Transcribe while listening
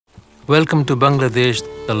Welcome to Bangladesh,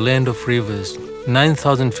 the land of rivers,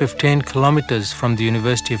 9,015 kilometers from the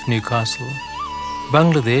University of Newcastle.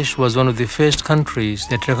 Bangladesh was one of the first countries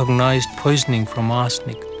that recognized poisoning from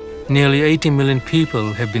arsenic. Nearly 80 million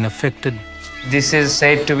people have been affected. This is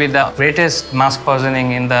said to be the greatest mass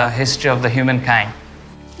poisoning in the history of the humankind.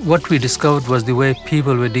 What we discovered was the way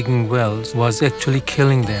people were digging wells was actually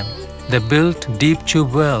killing them. They built deep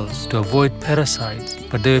tube wells to avoid parasites,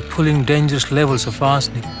 but they were pulling dangerous levels of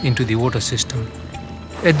arsenic into the water system.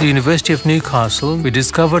 At the University of Newcastle, we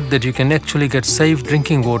discovered that you can actually get safe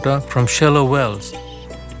drinking water from shallow wells.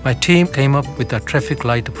 My team came up with a traffic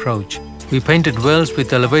light approach. We painted wells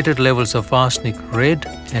with elevated levels of arsenic red,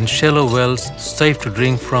 and shallow wells safe to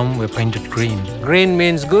drink from were painted green. Green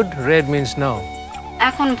means good, red means no.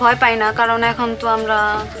 এখন ভয় পাই না কারণ এখন তো আমরা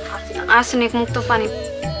arsenic মুক্ত পানি